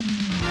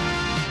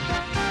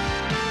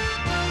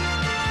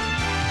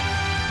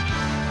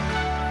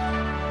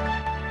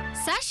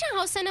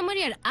Hausa na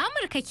muryar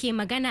Amurka ke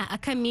magana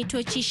akan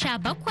mitoci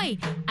 17,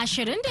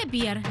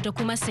 25 da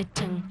kuma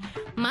 60.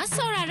 Masu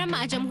sauraron mu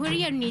a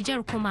jamhuriyar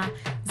Nijar kuma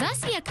za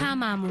su iya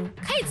kama mu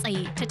kai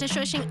tsaye ta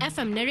tashoshin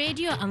FM na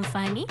rediyo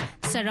amfani,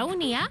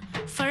 sarauniya,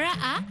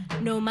 fara'a,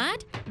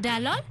 nomad,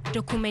 dalol da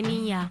kuma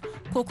niyya.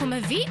 Ko kuma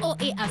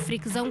VOA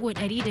Africa zango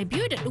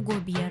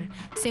 200.5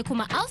 sai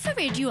kuma Alpha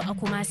Radio a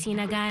Kumasi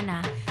na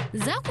Ghana.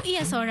 Za ku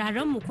iya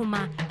sauraron mu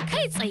kuma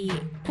kai tsaye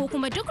ko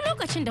kuma duk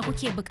lokacin da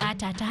kuke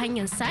bukata ta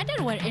hanyar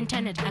sadarwar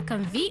intanet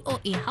akan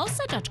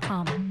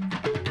voahausa.com.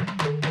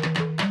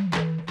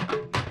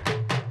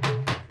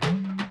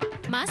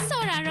 Masu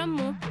sauraron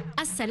mu,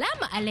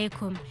 Assalamu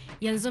alaikum.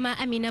 Yanzu ma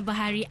Amina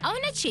Buhari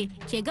auna ce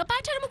ke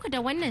gabatar muku da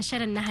wannan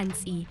shirin na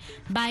hantsi.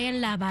 Bayan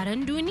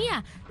labaran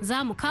duniya,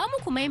 za mu kawo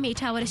muku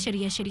maimaitawar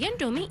shirye-shiryen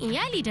domin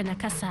iyali da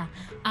nakasa.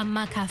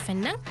 Amma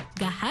kafin nan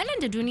ga halin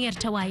da duniyar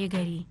ta waye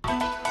gari.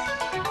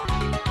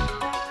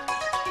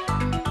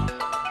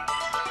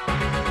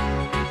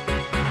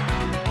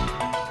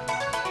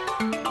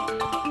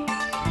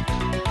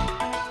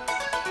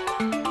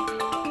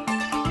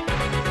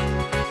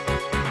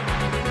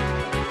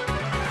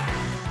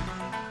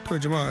 To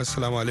jama'a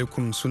assalamu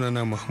alaikum,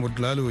 sunana Mahmud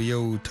Lalo.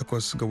 Yau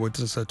 8 ga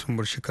watan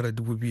Satumbar shekarar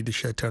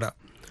 2019.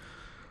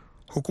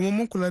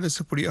 Hukumomin kula da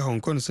sufuri a Hong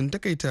Kong sun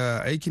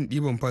takaita aikin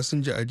ɗiban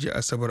fasinja a jiya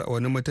Asabar a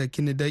wani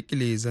mataki na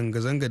dakile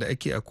zanga-zanga da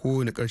ake a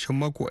kowane ƙarshen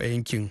mako a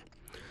yankin.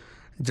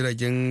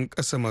 Jiragen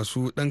ƙasa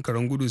masu ɗan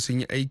karen gudu sun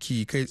yi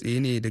aiki kai tsaye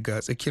ne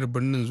daga tsakiyar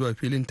birnin zuwa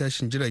filin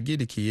tashin jirage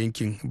da ke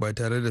yankin ba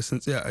tare da sun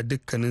tsaya a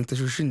dukkanin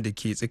tashoshin da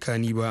ke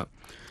tsakani ba.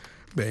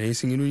 Bayanai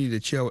sun yi nuni da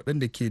cewa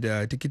waɗanda ke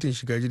da tikitin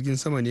shiga jirgin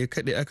sama ne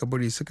kaɗai aka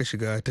bari suka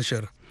shiga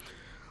tashar.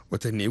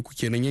 Watanni uku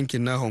kenan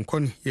yankin na Hong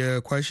Kong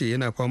ya kwashe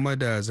yana fama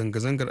da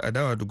zanga-zangar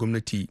adawa da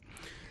gwamnati,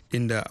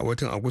 inda a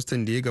watan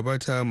Agustan da ya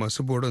gabata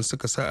masu boron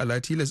suka sa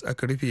ala tilas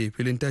aka rufe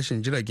filin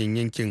tashin jiragen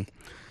yankin,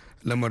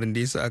 lamarin da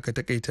ya sa aka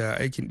takaita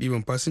aikin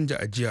ɗiban fasinja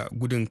a jiya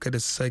gudun kada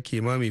su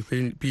sake mame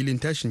filin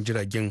tashin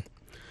jiragen.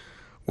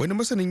 Wani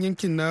masanin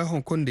yankin na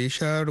Hong Kong da ya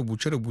sha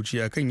rubuce-rubuce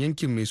akan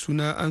yankin mai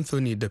suna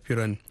Anthony da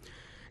Piran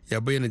ya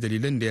bayyana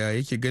dalilan da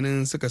yake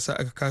ganin suka sa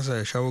aka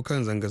kasa shawo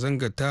kan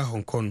zanga-zangar ta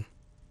Hong Kong.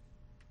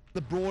 The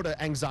broader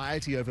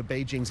anxiety over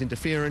Beijing's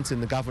interference in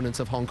the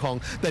governance of Hong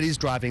Kong that is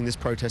driving this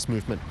protest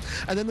movement.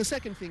 And then the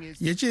second thing is...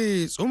 Ya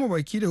ce tsoma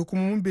baki da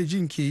hukumomin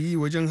Beijing ke yi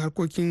wajen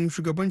harkokin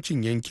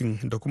shugabancin yankin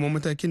da kuma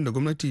matakin da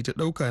gwamnati ta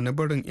ɗauka na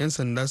barin 'yan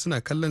sanda suna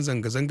kallon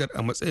zanga-zangar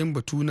a matsayin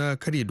batu na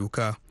karya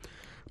doka,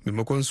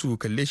 maimakon su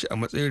kalle shi a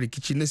matsayin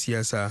rikici na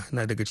siyasa,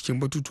 na daga cikin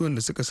batutuwan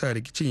da suka sa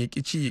rikicin ya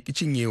ƙi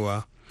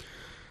cinyewa.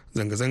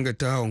 Zanga-zangar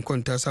ta Hong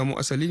Kong ta samo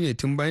asali ne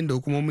tun bayan da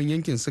hukumomin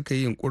yankin suka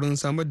yi yunkurin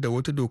samar da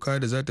wata doka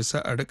da za ta sa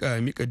a rika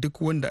mika duk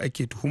wanda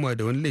ake tuhuma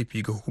da wani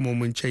laifi ga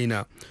hukumomin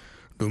China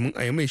domin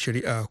a yi mai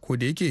shari'a, ko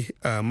da yake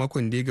a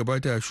makon da ya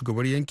gabata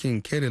shugabar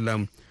yankin Carrie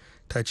Lam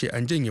ta ce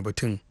an janye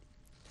batun.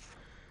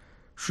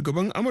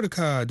 Shugaban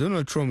Amurka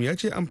Donald Trump ya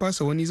ce an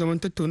fasa wani zaman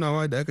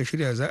tattaunawa da aka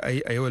shirya za a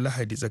yi a yau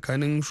Lahadi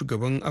tsakanin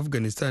shugaban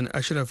Afghanistan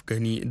Ashraf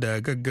Ghani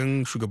da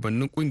gaggan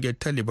shugabannin kungiyar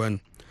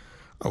Taliban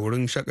a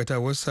wurin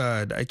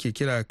shakatawarsa da ake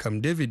kira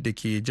Camp David da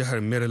ke jihar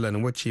Maryland,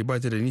 wacce ba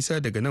ta da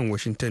nisa daga nan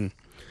Washington.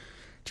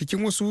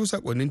 Cikin wasu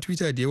sakonnin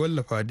Twitter da ya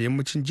wallafa da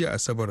yammacin jiya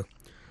Asabar,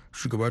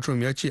 shugaba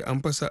Trump ya ce an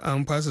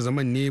fasa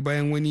zaman ne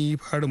bayan wani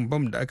harin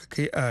bam da aka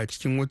kai a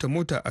cikin wata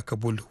mota a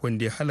Kabul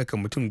wanda ya halaka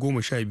mutum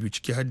 12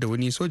 ciki har da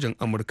wani sojan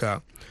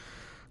Amurka.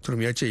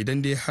 Trump ya ce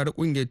idan dai har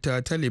kungiyar ta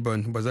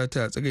Taliban ba za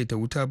ta tsagaita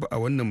wuta ba a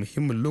wannan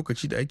muhimmin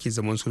lokaci da ake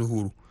zaman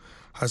sulhu,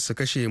 har su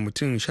kashe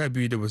mutum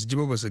 12 da basu ji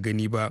ba basu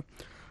gani ba.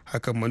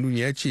 Hakan manuni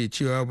ya ce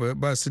cewa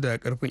ba su da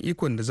karfin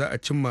ikon da za a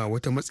cimma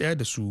wata matsaya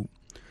da su.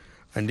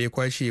 An dai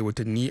kwashe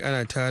watanni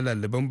ana ta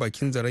lalaban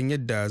bakin zaren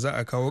yadda za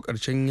a kawo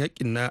ƙarshen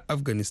yakin na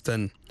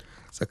Afghanistan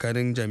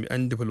tsakanin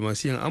jami'an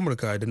diflomasiyan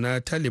Amurka da na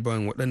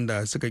Taliban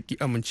waɗanda suka ki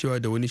amincewa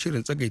da wani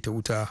shirin tsagaita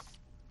wuta.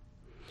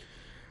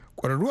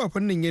 Ƙwararru a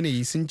fannin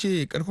yanayi sun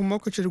ce ƙarfin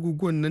makwacin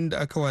guguwan nan da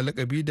aka wa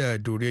lakabi da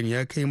Dorian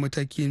ya kai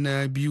mataki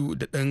na biyu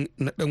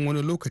na ɗan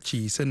wani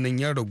lokaci sannan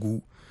ya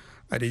ragu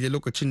a daidai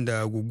lokacin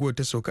da guguwar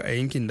ta sauka a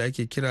yankin da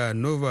ake kira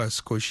Nova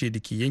Scotia da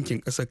ke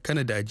yankin ƙasar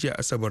Canada a jiya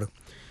Asabar,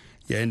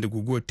 yayin da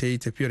guguwar ta yi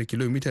tafiyar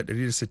kilomita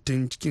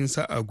 160 cikin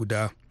sa'a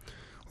guda.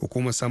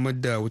 Hukumar samar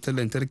da wutar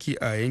lantarki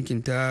a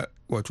yankin ta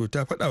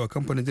faɗa wa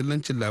kamfanin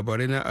dillancin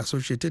labarai na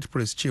Associated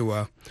Press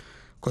cewa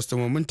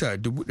kwastomominta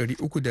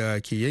 300,000 da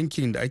ke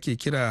yankin da ake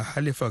kira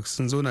Halifax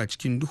sun zauna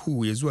cikin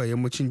duhu ya zuwa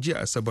yammacin jiya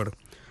Asabar.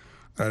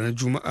 A ranar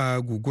Juma'a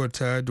guguwar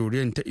ta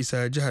Dorian ta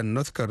isa jihar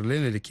North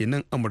Carolina da ke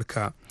nan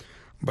Amurka,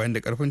 bayan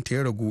da karfin ta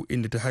ya ragu,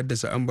 inda ta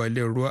haddasa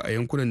ambaliyar ruwa a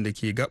yankunan da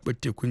ke gabar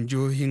tekun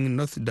jihohin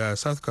North da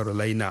South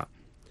Carolina.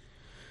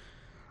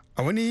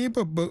 A wani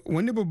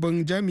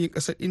babban jami'in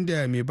ƙasar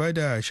India mai ba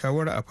da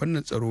shawara a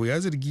fannin tsaro ya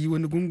zargi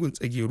wani gungun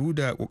tsageru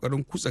da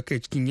ƙoƙarin kutsa kai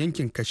cikin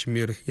yankin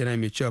Kashmir, yana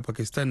mai cewa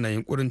Pakistan na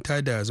yunkurin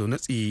tada zaune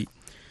tsaye.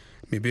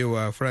 Mai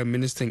baiwa Firayim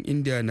Ministan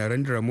India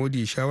Narendra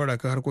Modi shawara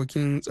kan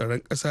harkokin tsaron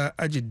ƙasa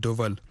Ajit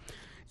Doval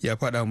ya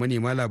faɗa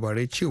manema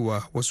labarai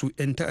cewa wasu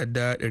 'yan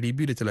ta'adda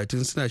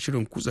 230 suna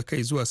shirin kutsa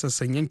kai zuwa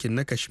sassan yankin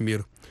na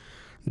Kashmir.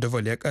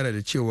 Doval ya kara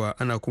da cewa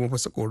ana kuma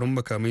fasa korin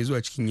makamai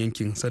zuwa cikin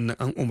yankin, sannan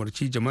an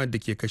umarci jama'ar da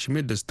ke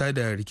Kashmir da su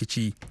tada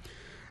rikici.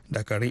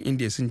 Dakarun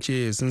India sun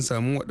ce sun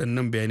samu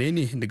waɗannan bayanai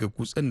ne daga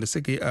kutsen da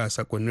suka yi a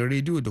sakonnin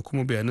rediyo da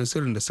kuma bayanan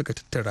sirrin da suka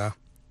tattara.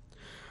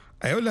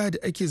 A yau Lahadi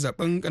ake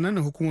zaben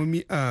ƙananan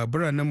hukumomi a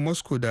biranen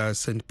Moscow da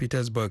St.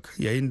 Petersburg,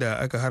 yayin da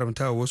aka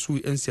haramta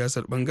wasu 'yan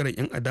siyasar bangaren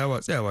 'yan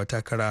adawa tsayawa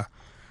takara.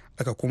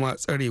 Aka kuma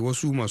tsare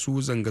wasu masu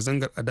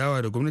zanga-zangar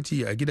adawa da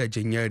gwamnati a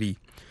gidajen yari.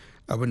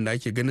 Abin da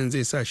ake ganin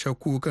zai sa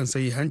shakku kan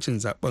hancin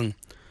zaben,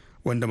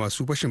 wanda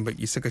masu fashin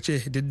baki suka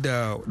ce duk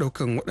da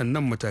daukan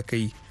waɗannan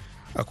matakai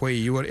akwai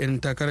yiwuwar 'yan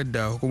takarar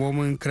da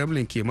hukumomin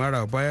Kremlin ke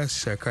mara baya su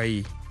sha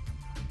kayi.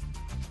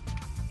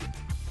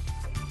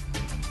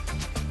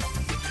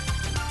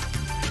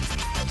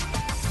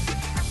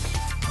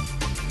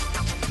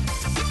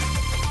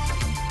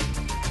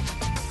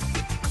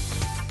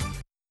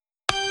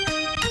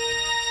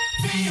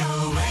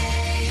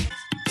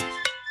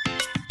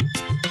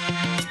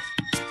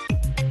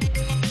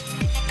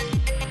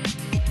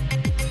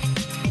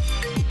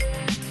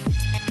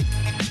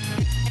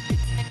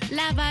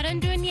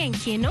 Labaran duniyan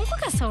kenan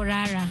kuka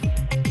saurara.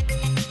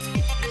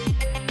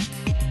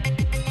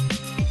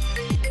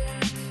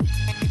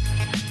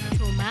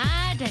 To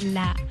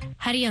madalla,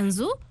 har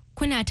yanzu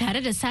kuna tare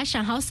da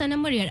sashen Hausa na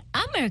muryar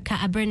Amurka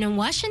a birnin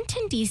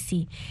Washington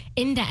DC,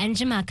 inda an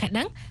jima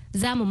kaɗan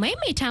za mu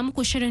maimaita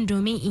muku shirin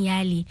domin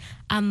iyali,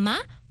 amma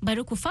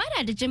bari ku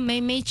fara da jin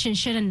maimaicin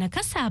shirin na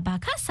kasa ba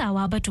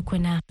kasawa ba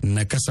tukuna.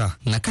 Na kasa.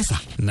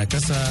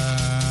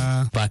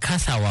 Ba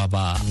kasawa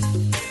ba.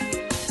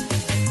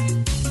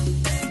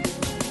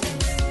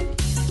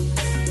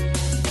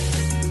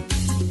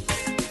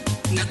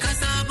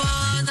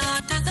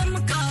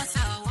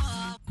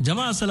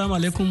 Jama'a assalamu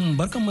alaikum,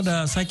 barkanmu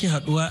da sake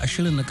haduwa a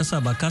shirin na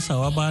kasa ba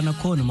kasawa ba na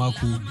kowane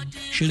mako,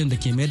 shirin da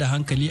ke mai da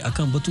hankali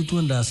akan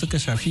batutuwan da suka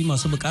shafi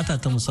masu bukata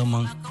ta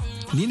musamman.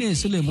 Ni ne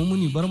Suleiman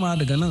Muni Barma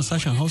daga nan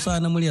sashen Hausa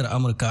na muryar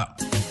Amurka.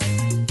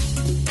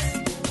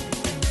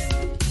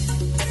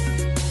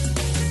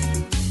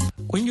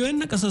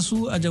 Ƙungiyoyin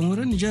nakasassu a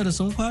jamhuriyar Nijar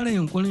sun fara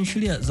yunkurin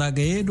shirya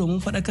zagaye domin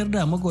faɗakar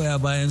da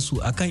magoya bayansu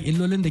akan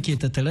illolin da ke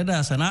tattare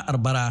da sana'ar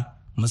bara.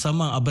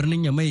 Musamman a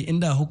birnin Yamai,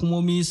 inda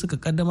hukumomi suka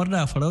kaddamar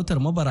da farautar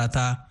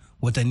mabarata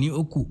watanni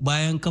 3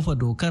 bayan kafa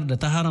dokar da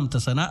ta haramta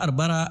sana'ar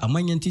bara a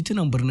manyan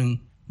titunan birnin.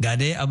 Ga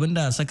dai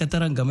abinda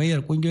sakataren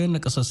gamayyar kungiyoyin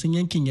nakasassun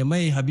yankin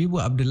Yamai Habibu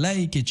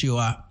Abdullahi ke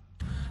cewa.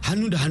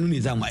 Hannu da hannu ne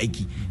za mu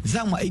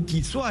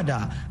aiki suwa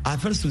da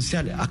affaires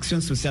social action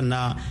social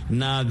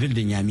na ville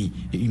de Niamey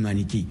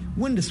humanity,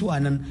 wanda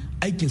suwa nan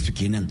aikin su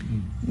kenan.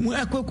 Mu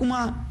akwai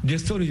kuma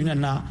director regional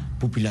na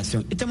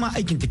population, ita ma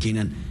aikin ta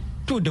kenan.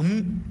 To da mu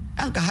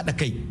an ka haɗa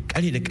kai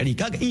kare da kare,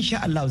 kaga insha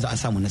Allah za a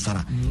samu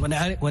nasara.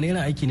 Wani irin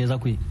aiki ne za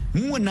ku yi?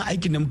 Mu wannan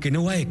aikin da muke na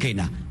waye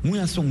kaina, mu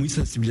ya son mu yi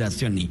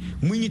sensibilisation ne.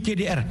 Mun yi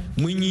TDR,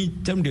 mun yi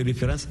term de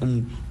reference,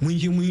 mun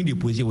yi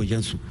deposit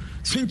wajen su.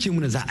 Sun ce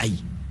muna za a yi,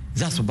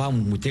 za su ba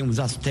mu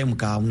za su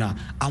taimaka muna,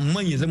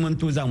 amma ya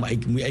zamanto za mu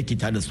yi aiki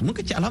tare da su.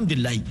 Muka ce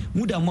alhamdulillah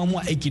mu da mu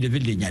aiki da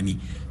ville da Niamey,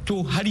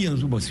 to har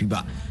yanzu ba su yi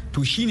ba.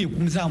 To shine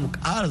kuma za mu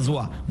ƙara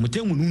zuwa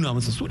mu nuna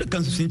musu, su da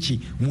kansu sun ce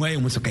mu waye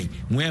musu kai,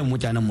 mu waye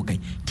mutanen mu kai.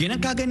 Kenan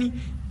ka gani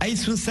ai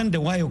sun san da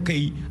waye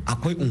kai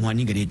akwai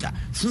unhwani gare ta,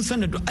 sun san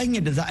da duk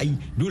hanyar da za a yi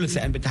dole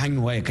sai an bi ta hanyar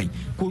waye kai,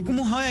 ko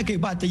kuma waye kai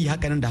ba ta yi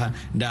haka nan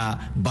da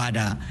ba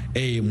da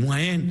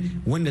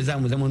moyen wanda za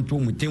mu zamanto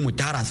mu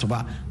tara su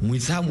ba, mu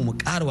samu mu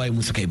ƙara waye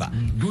musu kai ba,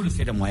 dole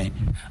sai da moyen.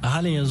 A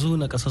halin yanzu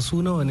na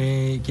kasassu nawa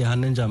ne ke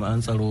hannun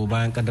jami'an tsaro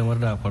bayan kaddamar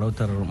da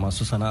farautar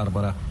masu sana'ar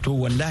bara? To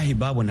wallahi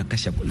babu na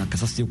kasashe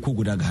ko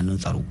guda ga hannun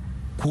tsaro,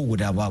 ko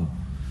guda babu,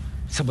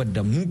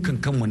 saboda mu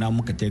kanmu na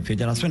muka tafi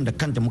federation da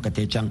kanta muka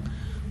tafi can,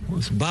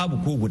 babu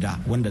ko guda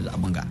wanda za a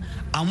banga.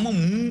 Amma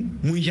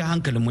mun ja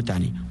hankalin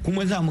mutane,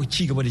 kuma za mu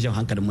ci gaba da jan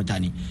hankalin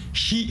mutane.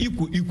 Shi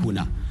iko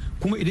na,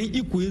 kuma idan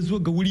iko ya zo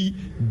ga wuri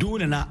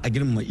dole na a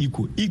girmama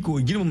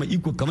girmama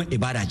iko kamar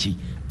ibada ce.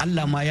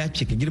 Allah ma ya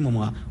ce ka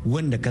girmama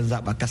wanda ka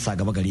zaba ka sa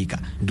gaba gare ka,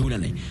 dole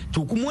ne.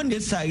 To kuma wanda ya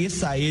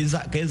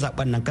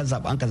zaban nan ka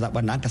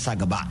zaban nan ka sa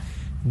gaba,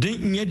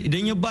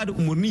 idan ya bada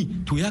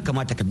umarni to ya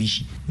kamata ka bi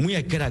shi. Mu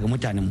ya kira ga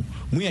mutanen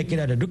mu ya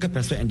kira da duka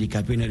person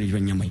handicapé na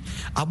region Yamai,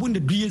 abunda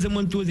duk ya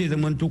zamanto zai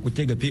zamanto ku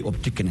ga pay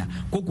optic na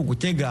ko ku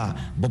ga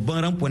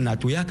babban rampon na,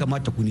 to ya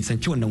kamata ku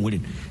nisanci wannan wurin,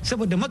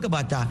 saboda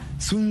magabata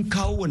sun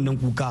kawo wannan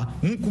kuka.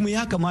 Mu kuma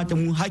ya kamata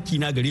mu haki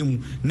na gare mu,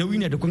 nauyi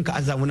ne da kun ka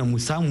aza mu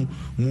samu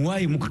mu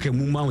waye muka kai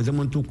mu ma mu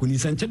zamanto ku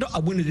nisanci duk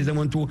abun da zai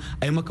zamanto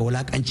ai maka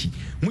wulakanci.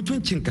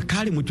 Mutuncinka,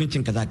 kare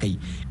mutuncinka za ka yi.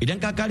 Idan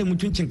ka kare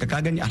mutuncinka,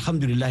 ka gani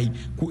alhamdulillah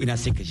ko ina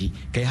sai sai ka je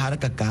kai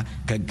harkar ka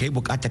kai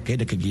bukatar kai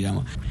da ka gida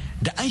ma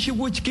da an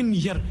shigo cikin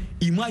Nijar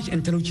image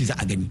and talauci za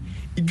a gani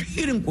duk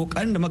irin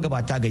kokarin da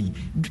magabata ga yi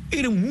duk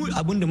irin mu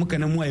abin da muka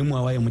nan waye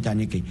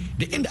mutane kai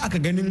da inda aka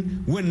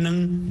ganin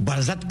wannan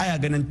barzat aya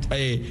ganin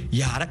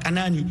yara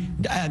kanani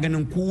da aya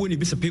ganin kowane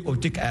bisa pay of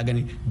take aya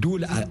ganin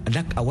dole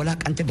a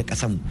walakantar da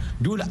kasanmu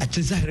dole a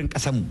ci zahirin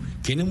kasanmu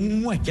kenan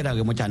mu kira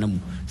ga mutanenmu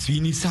su yi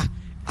nisa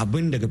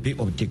abin daga pay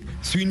of take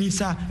su yi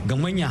nisa ga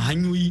manyan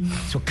hanyoyi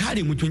su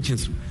kare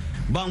mutuncinsu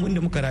ba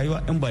wanda muka rayuwa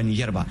ɗan ba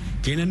Nijar ba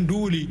kenan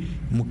dole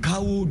mu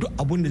kawo duk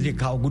abin da zai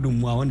kawo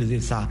gudunmuwa wanda zai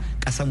sa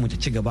ƙasar mu ta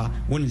ci gaba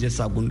wanda zai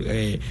sa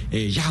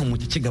jihar mu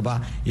ta ci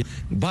gaba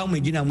ba mu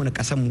gina mana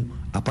ƙasar mu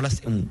a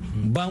Palestine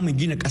mu ba mu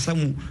gina ƙasar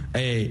mu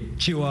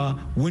cewa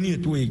wani ya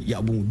to ya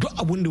abu duk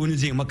abin da wani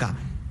zai maka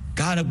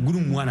kara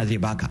gudunmuwa na zai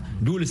baka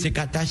dole sai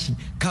ka tashi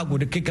ka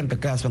gode kai kanka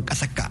kaya son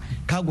kasarka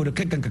ka gode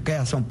kai kanka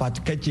kaya son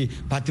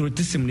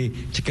patriotism ne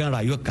cikin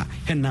rayuwarka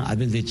nan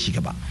abin zai ci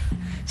gaba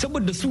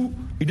saboda su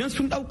idan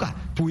sun dauka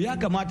to ya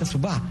kamata su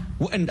ba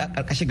waɗanda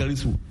a ƙarƙashin garin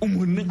su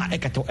umarnin a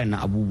aikata waɗannan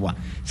abubuwa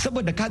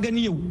saboda ka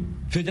gani yau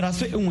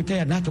federation in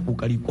wuta na ta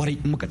kokari kwarai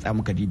in muka tsaya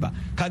muka diba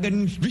ka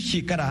gani duk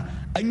shekara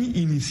an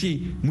yi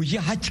initiate mu je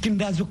har cikin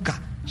dazuka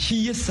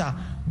shi yasa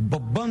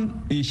babban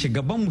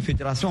shugaban mu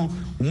federation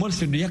Umar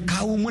Sadu ya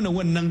kawo mana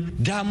wannan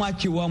dama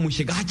cewa mu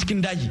shiga har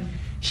cikin daji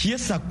shi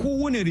yasa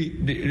kowane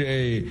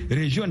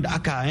region da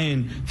aka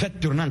yin fête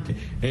tournante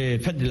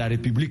fête de la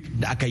république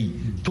da aka yi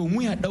to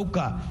mu ya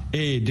dauka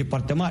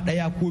departement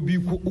daya ko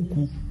biyu ko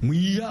uku mu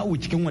yi yawo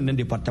cikin wannan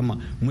departement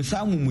mu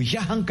samu mu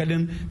sha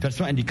hankalin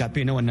person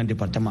handicapé na wannan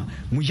departement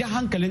mu sha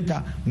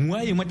hankalinta mu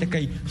waye mata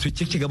kai su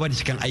ci gaba da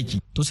cikin aiki.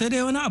 To sai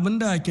dai wani abin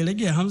da ke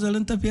rage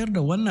hamzarin tafiyar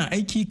da wannan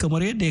aiki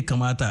kamar yadda ya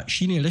kamata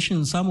shine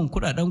rashin samun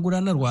kudaden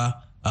gudanarwa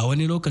a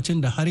wani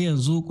lokacin da har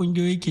yanzu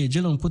kungiyoyi ke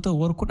jiran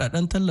fitowar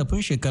kudaden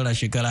tallafin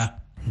shekara-shekara.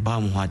 Ba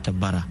mu hata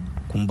bara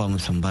kun ba mu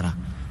san bara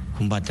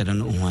kun ba ta da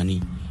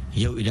unwani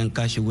yau idan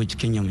ka shigo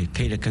cikin yamai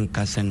kai da kan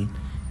kasan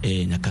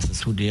na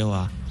kasasu da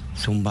yawa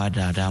sun ba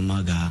da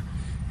dama ga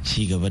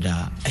ci gaba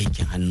da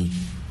aikin hannu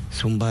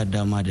sun ba da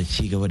dama da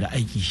ci gaba da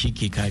aiki shi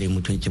ke kare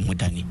mutuncin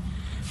mutane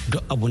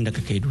duk abun da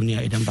ka kai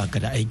duniya idan baka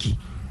da aiki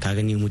ka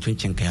gani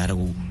mutuncin ka ya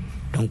ragu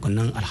don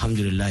kunan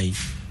alhamdulillah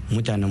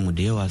mutanenmu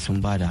da yawa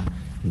sun ba da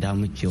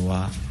damar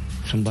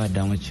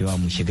cewa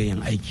mu shiga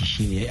yin aiki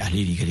shine ya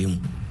alheri gare mu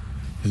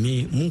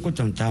me mun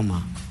kwatanta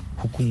ma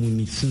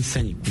hukumomi sun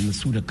sani kuma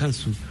su da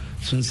kansu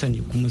sun sani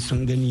kuma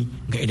sun gani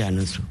ga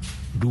idanunsu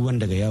duk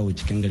wanda ga yawo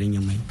cikin garin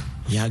yamai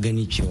ya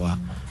gani cewa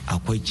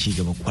akwai ci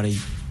gaba kwarai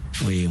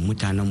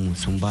mutanenmu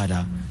sun ba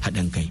da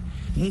haɗin kai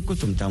mun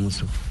kwatanta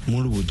musu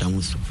mun rubuta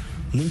musu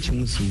mun ci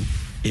musu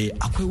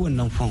akwai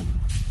wannan fon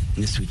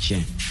na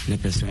suciyan na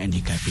person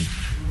handicapé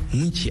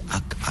mun ci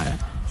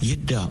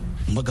yadda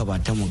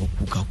magabatan mu ga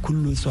kuka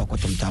kullum su a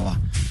kwatantawa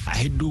a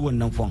hiddo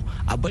wannan fon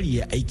a bari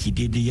ya aiki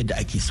daidai yadda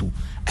ake so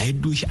a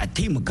hiddo shi a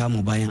taimaka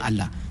ma bayan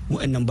Allah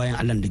waɗannan bayan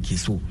Allah da ke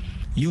so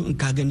yau in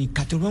ka gani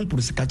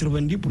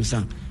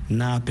 90%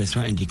 na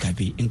person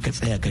handicapé in ka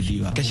tsaya ka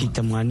diba kashi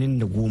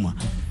 80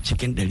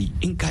 cikin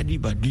 100 in ka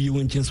diba duk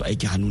yawancin su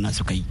aiki hannu na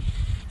suka yi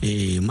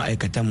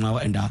ma'aikatan ma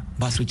waɗanda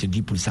ba su wuce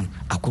 10%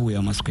 akwai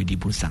wuya masu kai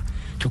 10%.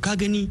 To ka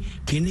gani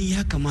kenan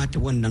ya kamata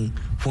wannan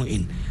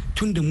phone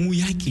tun da mu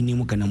yaƙi ne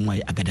muka nan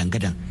mai a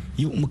gadan-gadan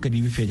yau muka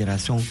dibi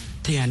federation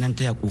ta yanan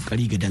ta ya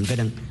kokari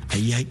gadan-gadan a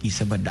yi yaƙi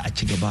saboda a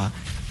ci gaba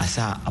a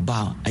sa a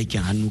ba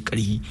aikin hannu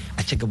ƙarfi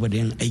a ci gaba da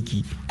yin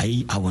aiki a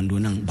yi a wando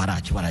nan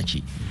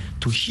barace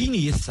to shine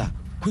yasa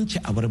kun ci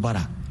a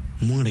barbara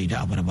mun raida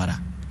a barbara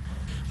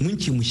mun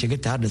ce mu shiga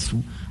tare da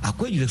su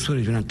akwai direction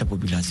regional ta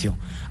population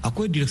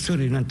akwai direction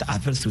regional ta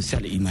affaires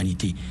sociales et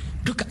humanité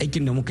duka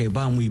aikin da muka yi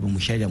ba mu yi ba mu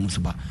shaida musu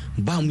ba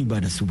mu yi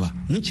ba da su ba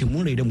mun ce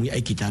mun raida mu yi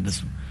aiki tare da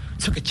su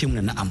suka ce muna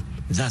na'am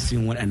za su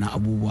yi waɗannan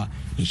abubuwa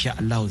insha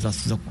Allah za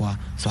su zakwa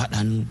su haɗa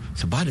hannu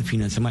su ba da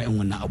finance ma in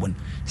wannan abun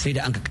sai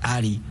da an ka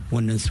ƙare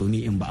wannan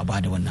somi in ba a ba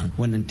da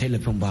wannan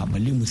tallafin ba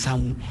balle mu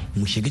samu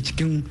mu shiga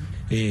cikin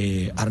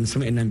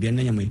arnisume nan biyan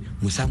nan mai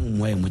mu samu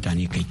mu waye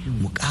mutane kai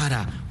mu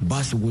ƙara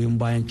ba su goyon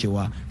bayan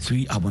cewa su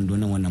yi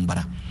abandonan wannan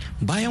bara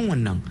bayan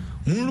wannan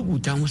mun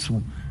rubuta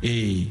musu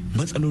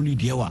matsaloli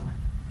da yawa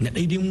na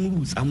daidai mun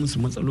rutsa musu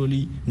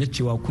matsaloli na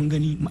cewa kun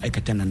gani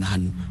ma'aikatan nan na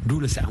hannu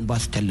dole sai an ba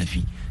su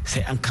tallafi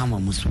sai an kama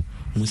musu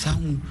mu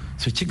samu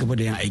su ci gaba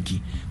da yin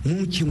aiki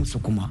mun ce musu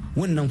kuma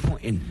wannan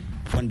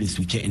fond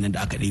su ce ina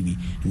da aka ɗabi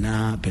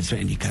na person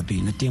handicapé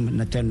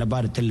na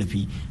ba da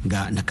tallafi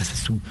ga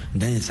nakasassu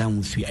don ya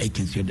samu su yi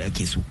aikin su yadda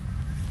ake so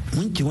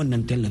mun ce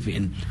wannan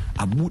tallafi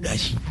a buɗa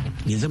shi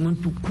ya zama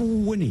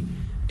kowane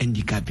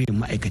handicapé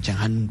ma'aikacin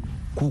hannu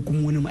ko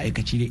kuma wani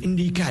ma'aikaci da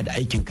inda ka da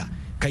aikinka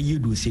ka yi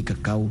dose ka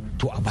kawo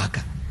to a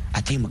baka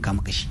a taimaka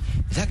maka shi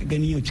za ka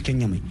gani yau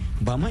cikin yamai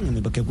ba ma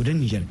yamai ba kai gudan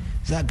Nijar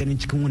za ka gani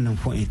cikin wannan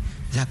fon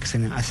za ka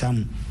sanin a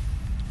samu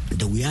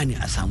da wuya ne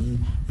a samu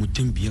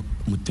mutum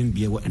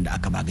biyar waɗanda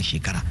aka ba ga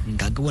shekara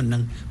kaga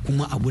wannan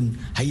kuma abun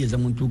har ya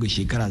zamanto ga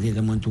shekara zai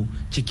zamanto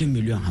cikin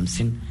miliyan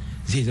 50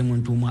 zai zama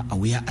ma a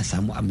wuya a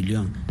samu a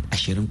miliyan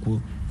 20 ko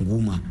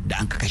 10 da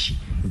an ka kashe,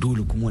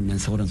 dole kuma wannan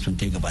sauran sun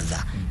ta ga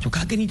banza. To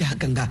ka gani da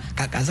hakan ga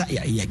kaka za a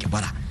iya yaki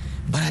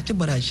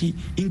barace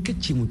in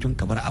kace mutum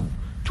ka bar abu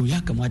to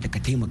ya kamata ka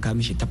taimaka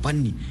mishi ta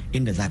fanni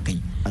inda za ka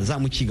yi. Za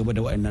mu ci gaba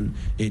da waɗannan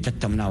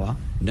tattaunawa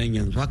don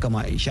yanzu haka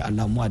ma insha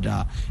Allah mu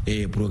da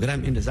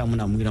program inda za mu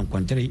na muran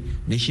kwantare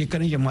na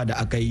shekarun jama'a da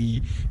aka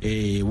yi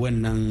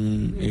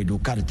wannan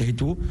doka da ta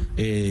hito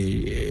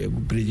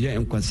president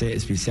in conseil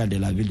spécial de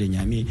la ville de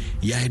Niamey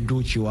ya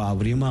hiddo cewa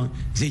vraiment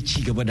zai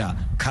ci gaba da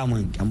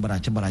kamun yan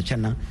barace-baracen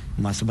nan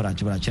masu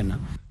barace-baracen nan.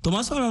 To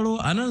masu sauraro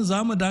a nan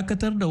za mu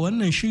dakatar da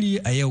wannan shiri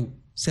a yau.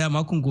 Sai a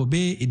makon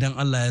gobe idan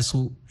Allah ya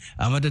so.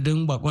 A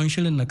madadin bakon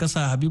shirin na kasa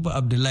Habibu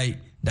Abdullahi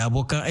da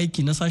abokan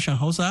aiki na sashen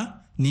Hausa,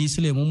 ni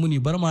Suleiman Muni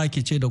Barma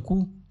ke ce da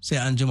ku sai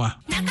an jima.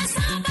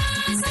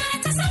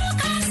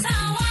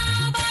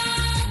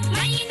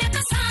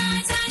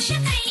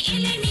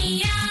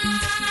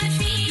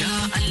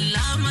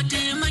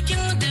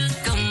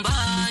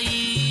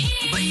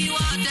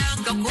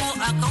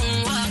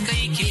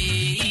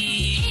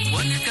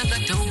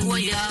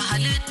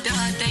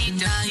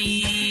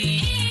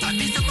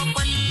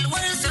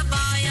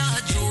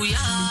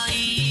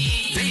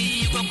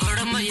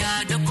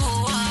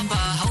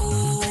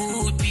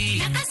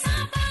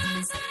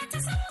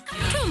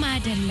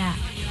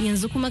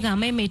 Yanzu kuma ga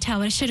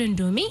maimaitawar shirin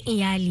domin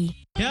iyali.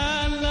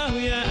 Ya Allah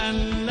ya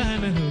Allah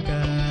na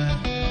roƙa.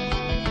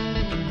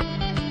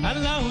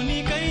 Allah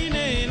ni kai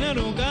ne na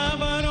roƙa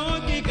baro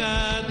ki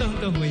ka don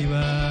ka hoyi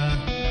ba.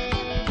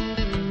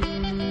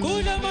 Ku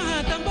jama'a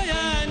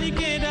tambaya ni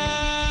ke da.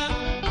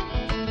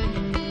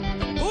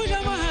 Ku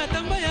jama'a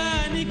tambaya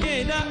ni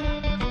ke da.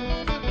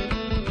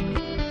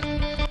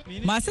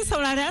 Masu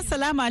saurari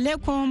assalamu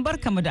alaikum,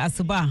 barkamu da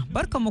asuba,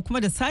 barkamu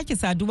kuma da sake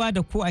saduwa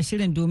da ku a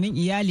shirin domin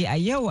iyali a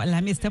yau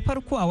Alhamis ta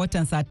farko a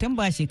watan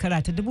Satumba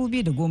shekara ta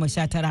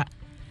 2019.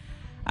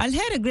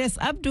 Alheri Grace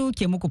Abdu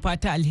ke muku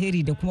fata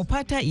alheri da kuma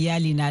fata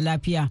iyali na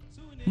lafiya.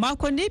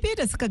 Makonni biyu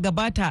da suka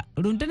gabata,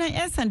 rundunar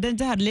 'yan sandan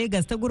jihar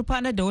Legas ta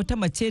gurfanar da wata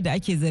mace da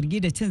ake zargi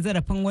da cin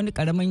zarafin wani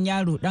karamin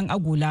yaro dan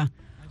agola,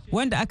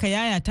 wanda aka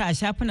yayata a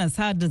shafunan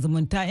sada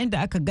zumunta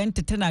inda aka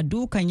ganta tana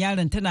dukan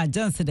yaron tana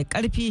jansa da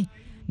karfi.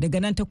 Daga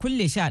nan ta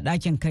kulle shi a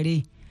ɗakin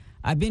kare,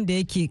 abin da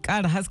yake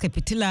ƙara haska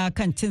fitila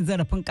kan cin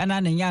zarafin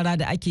ƙananan yara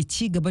da ake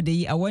ci gaba da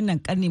yi a wannan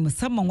ƙarni,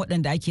 musamman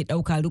waɗanda ake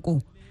ɗauka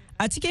riko.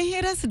 A cikin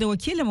hirarsu da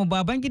wakilinmu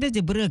Babangida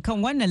Jibril kan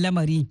wannan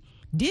lamari,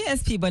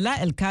 DSP Bala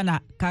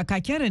Elkana,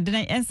 kakakin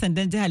rundunar 'yan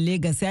sandan jihar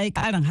Legas, ya yi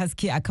ƙarin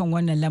haske akan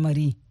wannan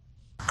lamari.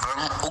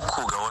 Ran 3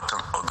 ga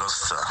watan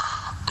Agusta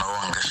na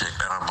wanga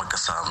shekara muka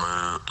samu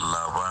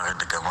labari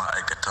daga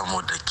ma'aikatanmu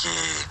da ke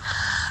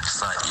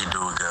sa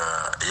ido ga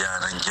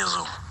yanan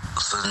gizo.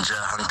 Sun ja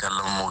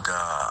hankalinmu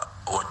ga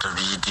wata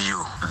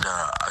bidiyo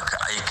da aka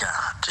aika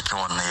cikin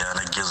wannan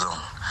yanar gizon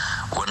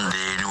wanda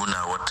ya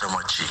nuna wata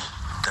mace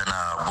tana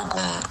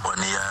bugun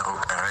wani yaro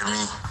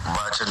karami,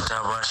 bacin ta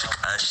ba shi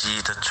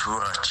kashi ta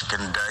tura cikin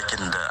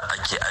dakin da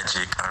ake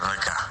ajiye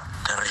karnuka,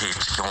 ta rahe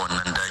cikin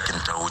wannan dakin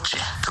ta wuce.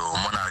 To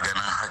muna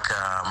ganin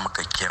haka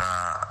muka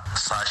kira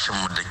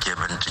sashenmu da ke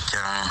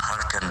binciken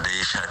harkar da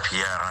ya shafi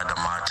yara da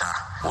mata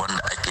wanda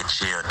ake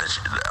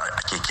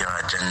kira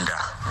gender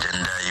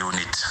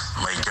unit.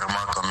 Mai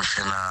girma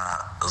kwamishina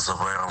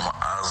Zubairu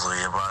Ma'azu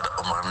ya ba da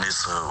umarni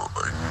su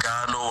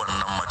gano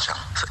wannan macen,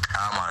 su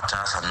kama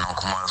ta, sannan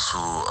kuma su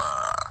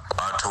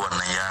kwato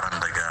wannan yaron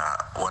daga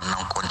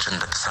wannan kuncin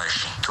da ta sa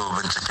shi. To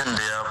binciken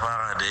da ya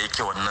fara da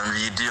yake wannan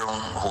bidiyon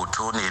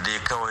hoto ne dai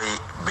kawai,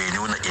 bai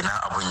nuna ina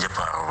abun ya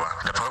faru ba.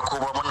 Da farko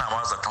ba muna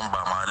ma zaton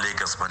ba ma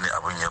Lagos bane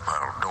abun ya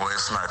faru, don wai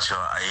suna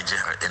cewa ai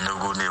jihar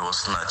Enugu ne,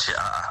 wasu suna ce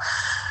a'a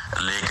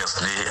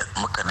Lagos ne.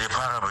 Muka dai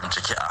fara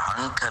bincike a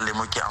hankali,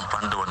 muke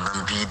amfani da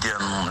wannan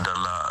bidiyon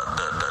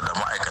da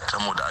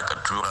ma'aikatanmu da aka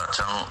tura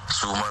can,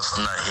 su ma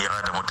suna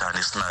hira da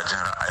mutane, suna jin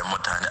ra'ayin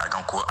mutane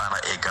akan ko ana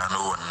iya gano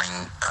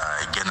wannan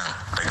ginin.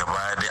 Daga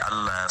baya dai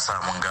Allah ya sa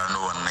mun gano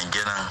wannan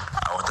ginin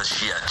a wata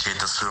shi'a ce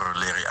ta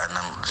Surulere a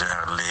nan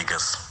jihar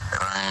Lagos.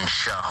 Ran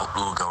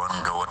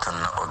 14 ga watan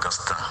na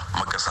Agustan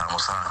muka samu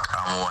sa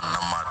kamo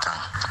wannan matan.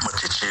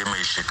 Mace ce mai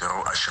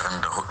shekaru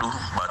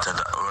 24, ba ta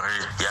da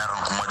aure.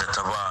 Yaron kuma da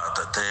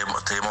ta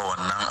yi ma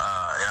wannan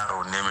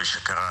yaro ne mai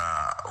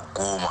shekara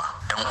 10.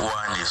 'Yan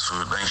uwa ne su,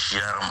 dan shi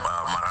yaron ba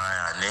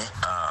maraya ne.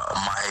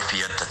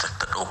 Mahaifiyarta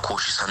ta ɗauko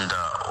shi sanda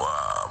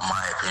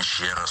mahaifin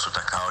shi ya rasu,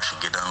 ta kawo shi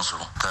gidansu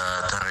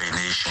ta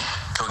raine shi.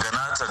 To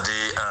ganata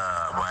dai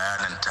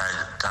bayanin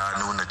ta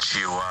nuna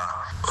cewa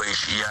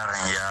shi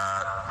yaron ya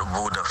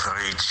bude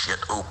firij, ya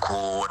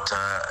ɗauko wata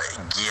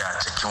giya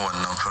cikin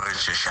wannan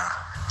firij ya sha,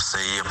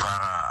 sai ya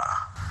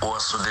fara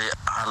wasu dai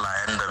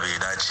halayen da bai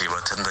dace ba,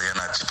 tunda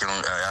yana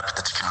ya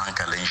fita cikin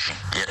hankalin shi.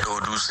 Ya ɗau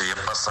dutse ya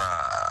fasa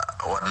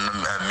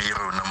wannan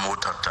miro na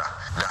motarta,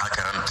 da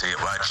haka ranta ya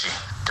ɓaci.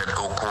 Ta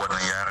ɗauko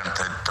wannan yaron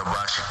ta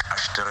ba shi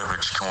kashi, ta rufe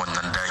cikin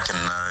wannan dakin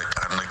na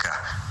karnuka,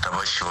 ta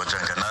bar shi wajen.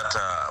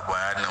 Ganata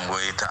bayanin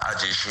wai ta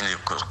aje shi ne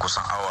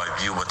kusan awa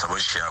 2, ba ta bar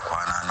shi a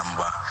kwana nan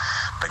ba.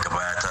 Daga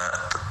baya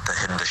ta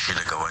hidda shi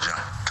daga wajen.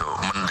 To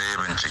mun dai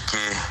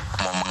bincike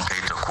kuma mun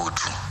kai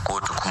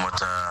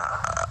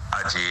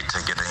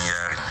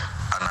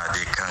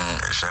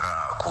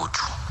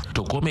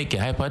ko me ke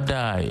haifar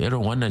da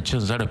irin wannan cin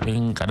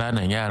zarafin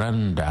ƙananan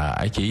yaran da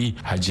ake yi?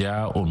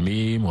 Hajiya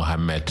Ummi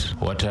Muhammad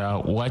wata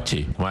uwa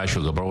ce kuma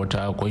shugabar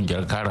wata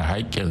kungiyar kare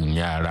haƙƙin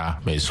yara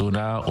mai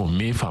suna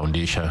Ummi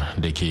Foundation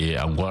da ke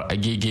anguwar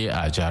Agege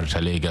a jihar ta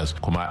Lagos,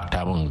 kuma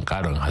ta mun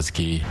karin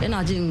haske.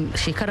 Ina jin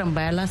shekaran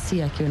baya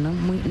lasiya kenan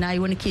na yi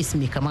wani kes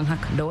mai kaman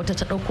haka da wata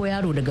ta ɗauko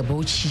yaro daga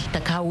Bauchi ta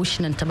kawo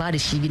shi nan ta bada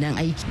shi gidan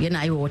aiki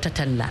yana yi wa wata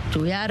talla.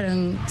 To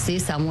yaron sai ya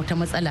samu wata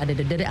matsala da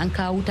daddare an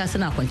kawo wuta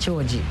suna kwance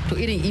waje. To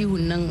irin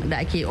ihun nan da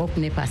ake off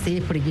nepa sai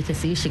ya firgita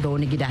sai ya shiga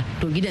wani gida.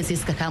 To gidan sai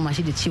suka kama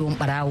shi da ciwon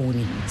barawo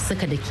ne.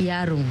 Suka daki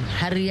yaron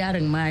har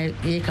yaron ma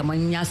ya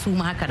kaman ya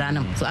suma haka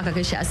ranan. So aka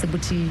kai shi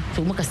asibiti,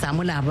 to muka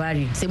samu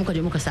labari sai muka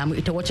je muka samu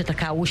ita wacce ta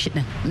kawo shi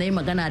din. Na yi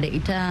magana da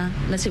ita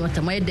na ce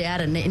mata mayar da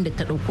yaron nan inda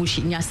ta ɗauko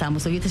shi in ya samu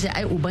sauki. Ta ce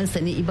ai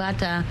ubansa ne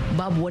ibata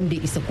babu wanda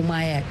ya isa kuma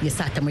ya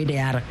sa ta mai da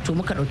yaron. To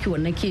muka ɗauki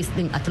wannan kes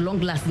din at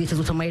long last zai ta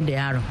zo ta mai da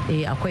yaron.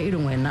 Akwai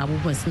irin wayannan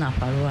abubuwan suna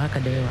faruwa haka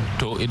da yawa.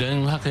 To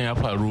idan hakan ya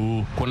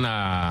faru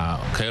kuna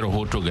kai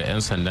rahoto ga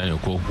 'yan sanda ne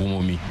ko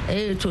hukumomi?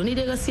 To ni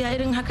dai gaskiya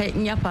irin haka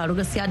in ya faru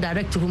gaskiya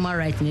direct human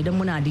right ne don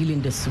muna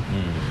dealing da su.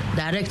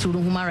 Direct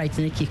wurin human right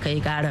ne ke kai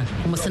karan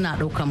kuma suna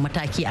ɗaukan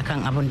mataki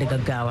akan abin da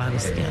gaggawa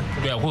gaskiya.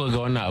 Ya kuka ga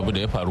wannan abu da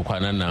ya faru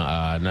kwanan nan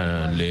a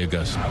nan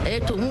Lagos?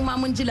 To mu ma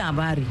mun ji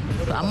labari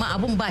amma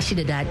abun ba shi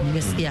da daɗi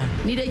gaskiya.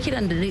 Ni dai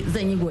kiran da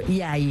zan yi wa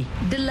iyaye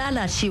duk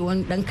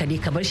lalacewan ɗanka dai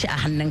ka bar shi a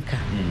hannunka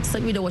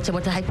saboda wacce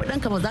bata haifi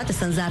ɗanka ba za ta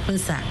san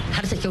zafinsa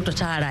har ta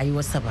kyautata a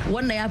rayuwarsa ba.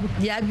 Wannan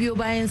ya biyo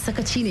bayan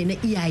sakaci ne na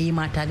iyaye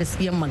mata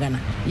gaskiyan magana.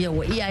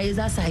 Yawa iyaye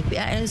za su haifi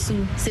 'ya'yansu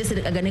sai su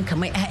rika ganin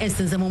kamar 'ya'yan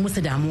sun zama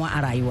musu damuwa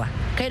a rayuwa.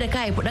 Kai da ka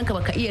haifi ɗanka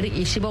baka iya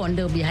rike shi ba,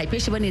 wanda bai haife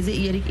shi bane zai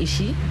iya rike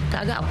shi,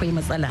 kaga akwai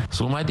matsala.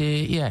 Su ma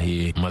dai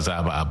iyaye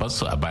maza ba a bar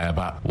su a baya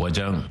ba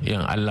wajen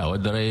yin Allah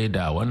wadare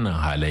da wannan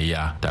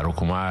halayya, tare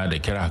kuma da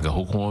kira ga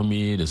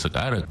hukumomi da su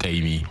ƙara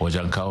kaimi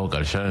wajen kawo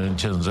ƙarshen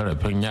cin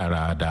zarafin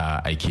yara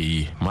da ake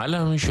yi.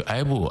 Malam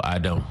Shu'aibu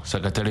Adam,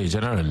 sakatare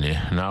janar ne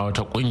na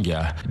wata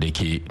kungiya da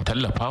ke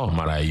tallafawa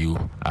marayu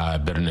a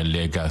birnin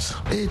Lagos.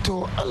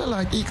 To alal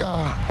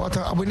hakika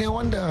wata abu ne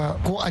wanda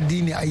ko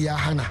addini ai ya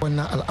hana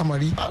wannan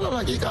al'amari.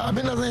 Alal hakika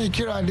abin da zan yi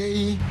kira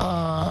dai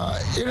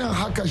irin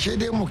haka shi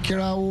dai mu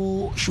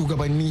kirawo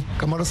shugabanni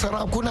kamar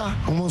sarakuna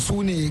kuma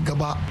su ne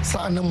gaba,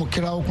 sa'annan mu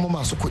kirawo kuma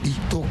masu kuɗi.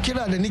 To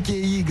kira da nake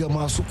yi ga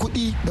masu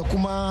kuɗi da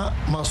kuma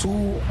masu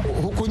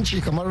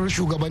hukunci kamar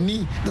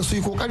shugabanni da su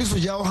yi kokari su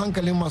jawo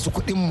hankalin masu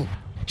kuɗin mu.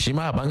 Shi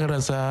ma a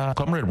bangaren sa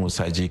Comrade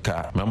Musa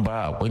Jika,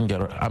 memba a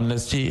kungiyar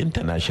Amnesty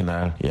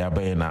International, ya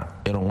bayyana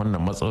irin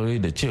wannan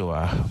matsaloli da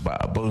cewa ba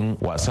abin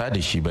wasa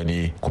da shi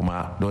bane,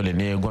 kuma dole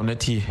ne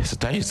gwamnati su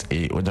tashi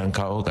tsaye wajen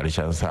kawo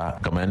karshen sa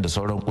kamar yadda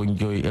sauran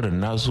kungiyoyi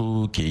irin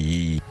nasu ke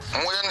yi.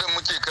 Mu yanda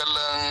muke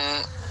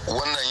kallon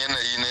wannan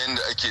yanayi na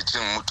yadda ake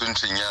cin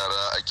mutuncin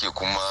yara, ake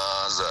kuma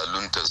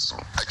zaluntar su,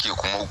 ake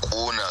kuma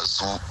kona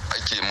su,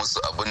 ake musu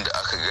abin da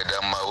aka ga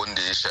dama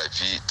wanda ya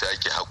shafi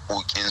take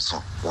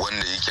haƙoƙinsu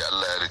wanda yake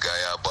Allah ya riga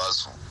ya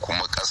basu,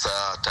 kuma ƙasa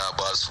ta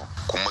basu,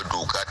 kuma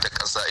doka ta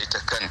ƙasa ita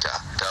kanta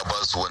ta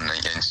basu wannan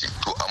yanci.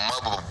 To amma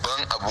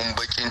babban abun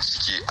bakin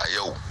ciki a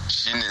yau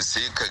shine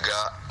sai ka ga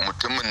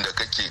mutumin da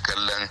kake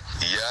kallon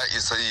ya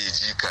isa ya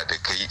jika da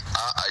kai,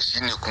 a'a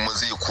shine kuma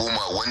zai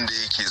koma wanda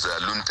yake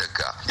zalunta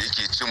ka,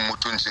 yake cin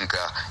mutuncinka,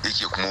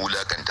 yake kuma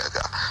wulakanta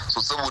ka. So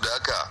saboda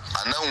haka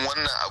a nan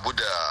wannan abu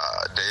da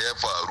ya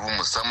faru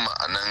musamman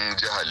a nan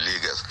jihar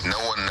Lagos na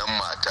wannan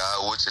mata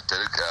wacce ta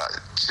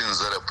rika cin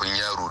zarafin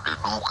yaro da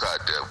duka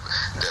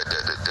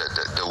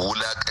da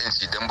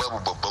wulakanci, dan babu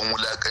babban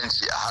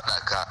wulakanci a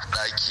haɗa ka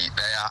ɗaki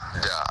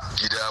ɗaya da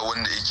gida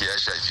wanda yake ya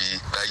shafi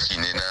ɗaki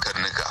ne na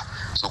karnuka.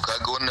 So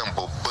kaga wannan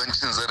babban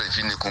cin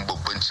zarafi ne kuma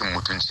babban cin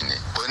mutunci ne,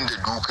 banda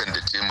dukan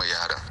da tema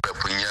yaran,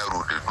 zarafin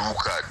yaro da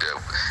duka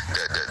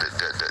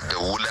da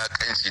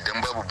wulakanci,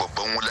 dan babu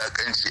babban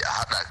wulakanci a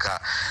haɗa ka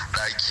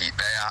ɗaki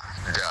ɗaya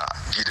da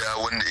gida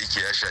wanda yake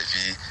ya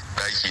shafi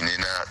ɗaki ne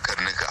na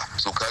karnuka.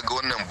 So kaga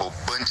wannan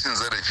babban cin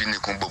zarafi ne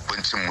kuma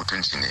babban cin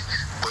mutunci ne,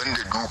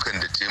 banda dukan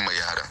da tema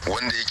yaran,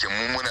 wanda yake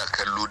mu muna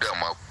kallo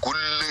dama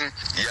kullum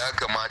ya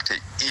kamata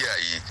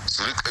iyaye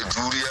su rika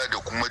juriya da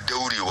kuma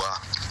daurewa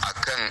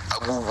akan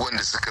abubuwan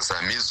da suka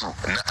same su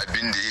na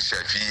abin da ya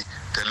shafi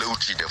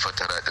talauci da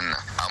fatara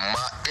dinnan. Amma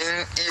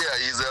in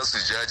iyaye za su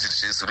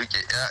jajirce su rike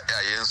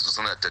ƴaƴayensu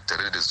suna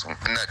tattare da su,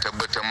 ina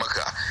tabbatar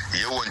maka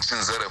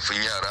yawancin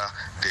zarafin yara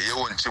da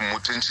yawancin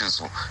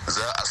mutuncinsu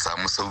za a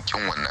samu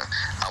saukin wannan.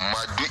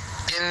 Amma duk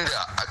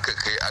inda aka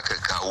kai aka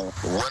kawo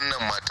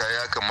wannan mata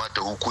ya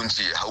kamata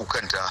hukunci ya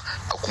haukanta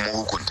a kuma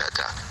hukunta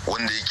ta,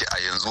 wanda yake a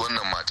yanzu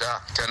wannan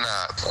mata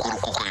tana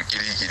kurkukun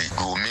kirikiri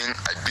domin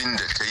abin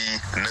da ta yi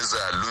na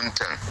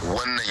zaluntan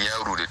wannan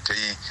yaro da ta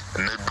yi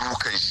na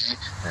dukan shi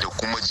da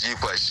kuma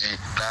jefa shi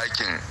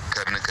ɗakin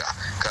karnuka.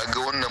 Kaga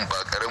wannan ba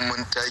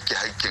karamin take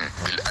hakkin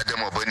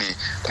bil'adama ba ne,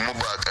 kuma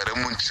ba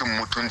karamin cin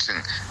mutuncin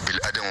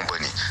bil'adama ba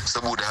ne.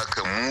 Saboda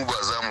haka mu ba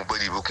za mu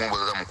bari ba kuma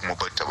ba za mu kuma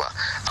barta ba.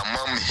 Amma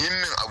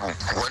muhimmin abu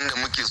wanda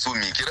muke so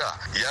mu kira,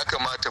 ya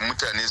kamata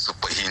mutane su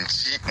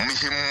fahimci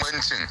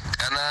muhimmancin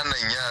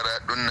ƙananan yara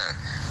ɗinnan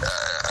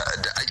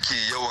da ake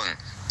yawan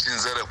cin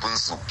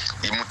zarafinsu.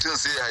 Mutum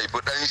sai ya haifi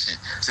ɗan shi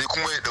sai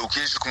kuma ya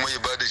ɗauke shi kuma ya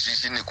ba da shi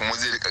shine kuma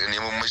zai rika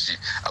neman mashi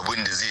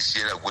abin da zai ci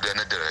yana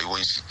gudanar da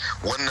rayuwar shi.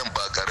 Wannan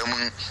ba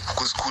karamin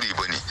kuskure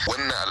ba ne,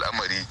 wannan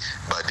al'amari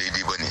ba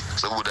daidai ba ne.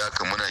 Saboda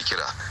haka muna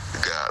kira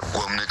ga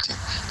gwamnati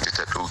da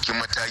ta ɗauki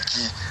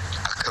mataki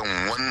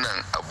akan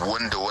wannan abu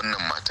wanda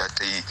wannan mata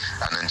ta yi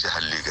a nan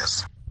jihar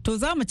Legas. To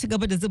za mu ci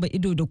gaba da zuba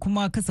ido da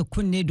kuma kasa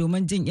kunne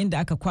domin jin inda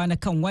aka kwana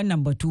kan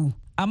wannan batu.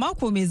 A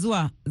mako mai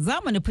zuwa za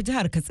mu nufi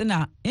jihar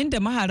Katsina inda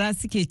mahara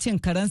suke cin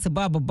karensu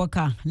ba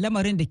babbaka,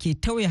 lamarin da ke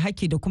tauye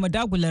haƙƙi da kuma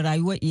dagula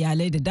rayuwar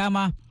iyalai da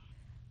dama.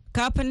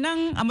 Kafin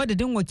nan a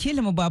madadin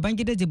wakilinmu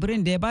Babangida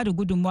Jibrin da ya bada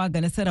gudunmawa ga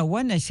nasarar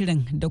wannan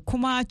shirin da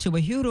kuma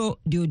Chubahiro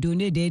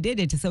Diodone da ya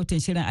daidaita sautin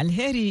shirin,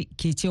 alheri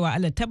ke cewa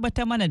Allah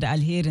tabbatar mana da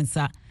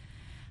alherinsa.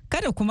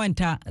 Kada ku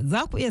manta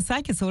za ku iya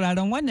sake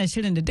sauraron wannan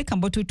shirin da dukkan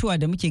batutuwa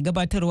da muke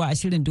gabatarwa a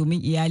shirin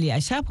domin iyali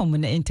a shafinmu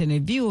na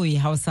intanet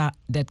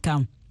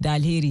voahausa.com da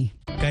alheri.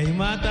 Kai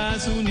mata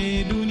su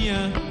ne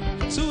duniya,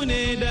 su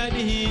ne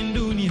daɗin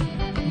duniya,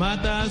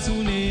 mata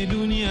su ne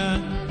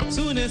duniya,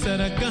 su ne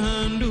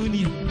sarakan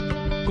duniya,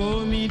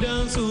 komi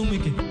don su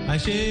muke,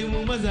 ashe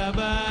mu maza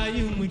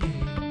bayin muke.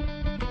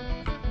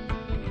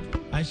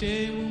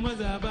 Ashe mu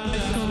maza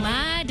bayin.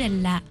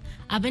 Madalla.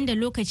 Abinda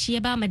lokaci ya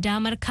ba mu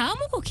damar kawo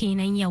muku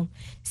kenan yau,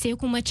 sai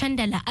kuma can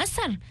da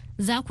la'asar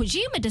za ku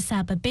ji mu da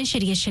sababbin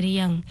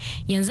shirye-shiryen.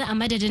 Yanzu a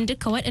madadin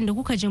duka waɗanda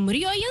kuka ji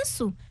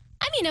muryoyinsu,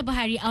 Amina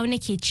Buhari auna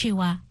ke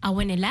cewa a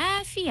wani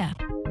lafiya.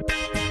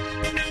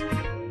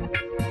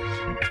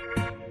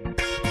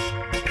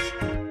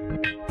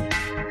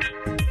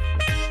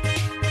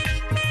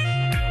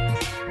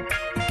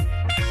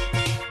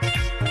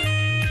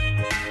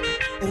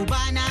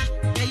 Ubana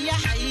da ya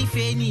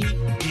haife ni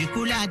bai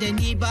kula da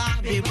ni ba,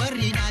 bai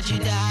bari na ji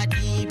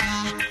daɗi ba.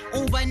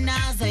 Uban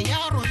nasa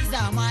yaron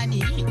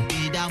zamani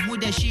bai damu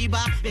da shi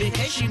ba, bai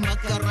kai shi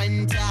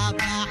makaranta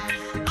ba.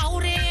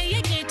 Aure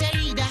yake ta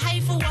yi da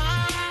haifuwa,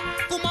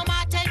 kuma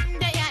matan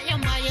da 'ya'yan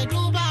ma ya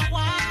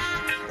dubawa.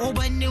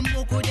 Ubannin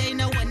muku dai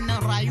na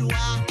wannan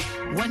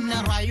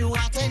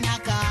rayuwa tana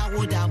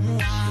kawo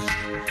damuwa.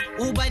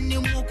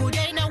 Ubannin muku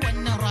dai na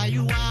wannan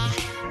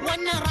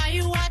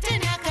rayuwa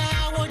tana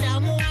kawo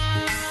damuwa.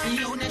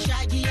 Yau na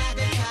shagiya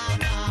da ta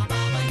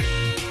baba ne,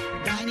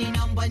 gani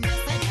nan ban da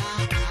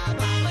sana'a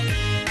baba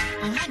ne,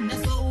 hanna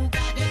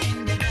sauka da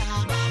bindiga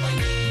baba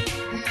ne,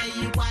 na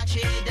yi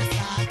kwace da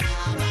sata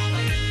baba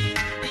ne.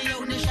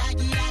 Yau na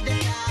shagiya da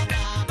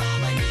ta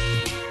baba ne,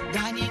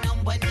 gani nan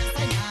ban da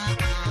sana'a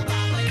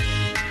baba ne,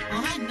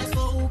 hanna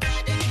sauka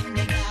da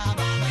bindiga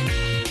baba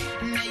ne,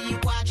 na yi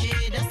kwace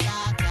da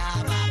sata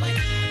baba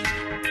ne.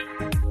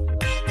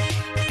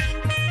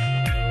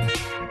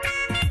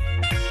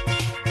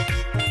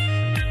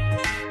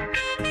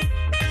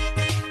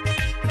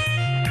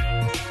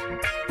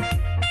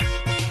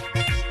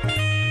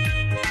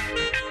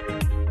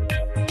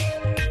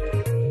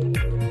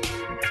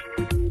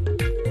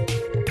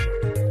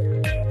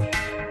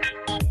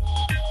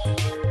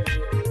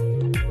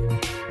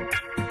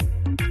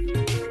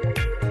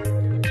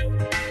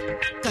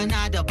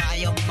 Kana da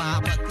bayan ma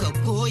baka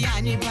goya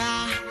ni ba,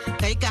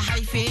 kai ka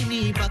haife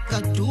ni baka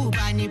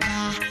duba ni ba.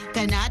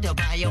 Kana da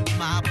bayan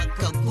ma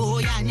baka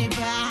goya ni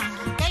ba,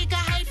 kai ka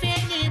haife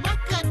ni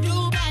baka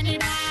duba ni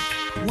ba.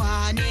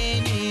 Wane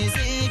ne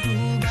zai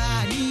duba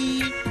ni,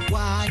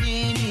 wane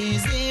ne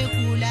zai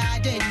kula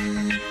da ni,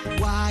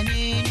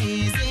 wane ne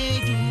zai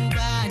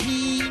duba ni,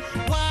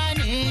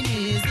 wane ne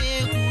zai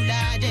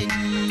kula da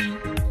ni.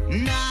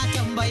 Na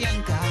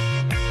tambayanka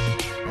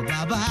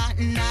baba,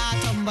 na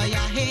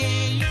tambaya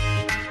hey,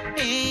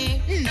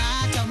 na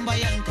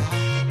tambayanka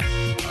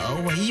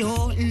wayo,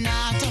 na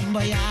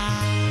tambaya.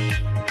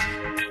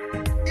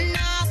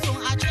 Na so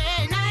a ce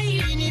na yi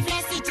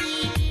university,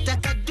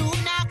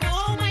 takadduna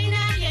komai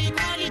na yayi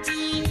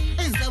quality.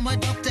 In zama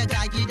doctor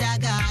ga gida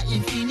ga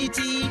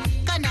infinity,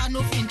 kana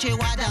nufin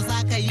cewa da za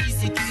ka yi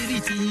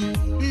security.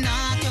 Na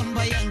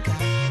tambayanka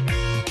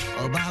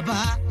baba,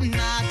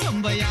 na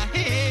tambaya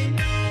hey,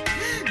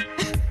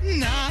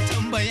 na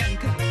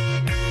tambayanka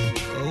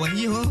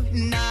wayo,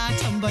 na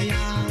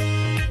tambaya.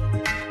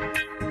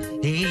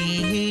 Hey,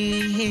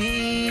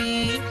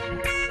 hey,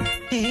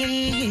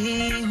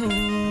 hey,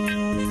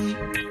 hoy.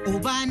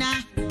 Ubana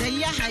da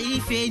ya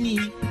haife ni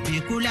bai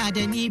kula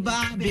da ni ba,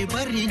 bai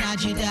bari na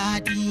ji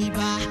daɗi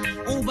ba.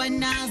 Uban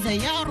nasa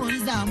yaron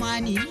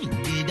zamani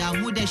bai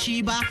damu da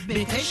shi ba,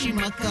 bai kai shi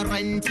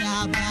makaranta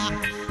ba.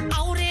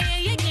 Aure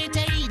yake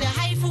ta yi da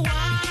haifuwa,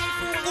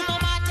 kuma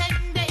matan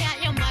da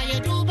 'ya'yan ma ya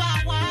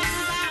dubawa.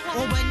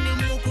 Ubannin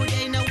muku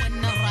dai na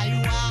wannan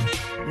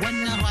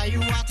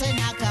rayuwa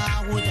tana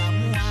kawo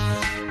damuwa.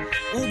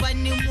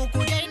 Ubannin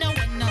muku dai na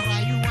wannan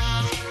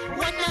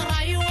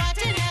rayuwa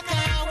tana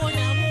kawo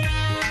damuwa.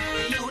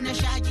 Yau na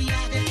shagiya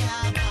da ta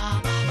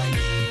baba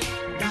ne,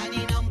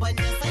 gani nan ban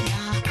da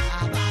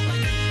sana'a baba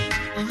ne,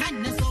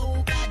 hanna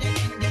sauka da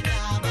bindiga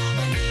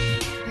baba ne,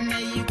 na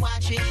yi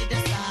kwace da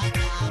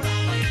sata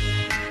baba ne.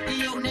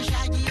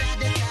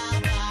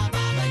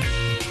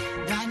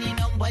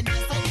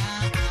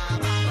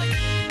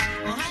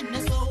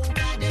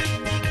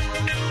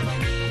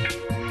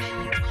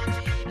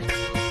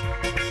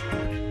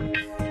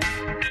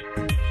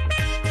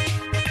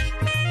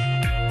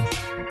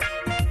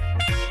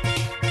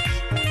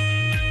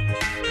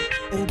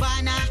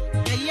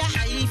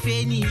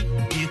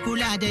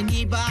 kula da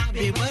ni ba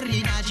bai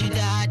bari na ji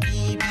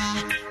daɗi ba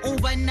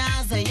uban na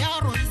za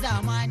yaron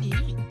zamani